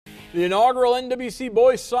The inaugural NWC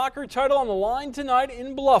boys soccer title on the line tonight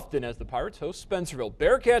in Bluffton as the Pirates host Spencerville.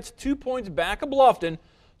 Bearcats 2 points back of Bluffton,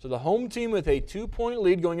 so the home team with a 2-point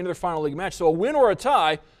lead going into their final league match. So a win or a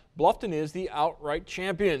tie, Bluffton is the outright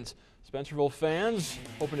champions. Spencerville fans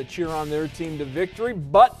hoping to cheer on their team to victory,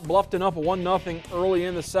 but Bluffton up 1-0 early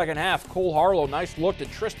in the second half. Cole Harlow, nice look to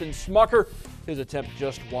Tristan Smucker. His attempt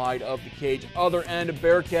just wide of the cage. Other end of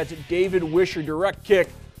Bearcats, David Wisher, direct kick.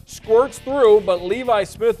 Squirts through, but Levi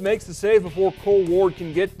Smith makes the save before Cole Ward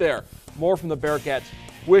can get there. More from the Bearcats.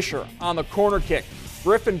 Wisher on the corner kick.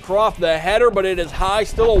 Griffin Croft the header, but it is high.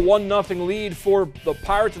 Still a 1-0 lead for the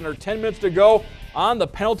Pirates, and there are 10 minutes to go on the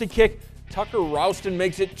penalty kick. Tucker Rouston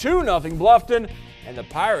makes it 2-0 Bluffton, and the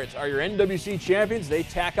Pirates are your NWC champions. They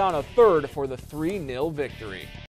tack on a third for the 3-0 victory.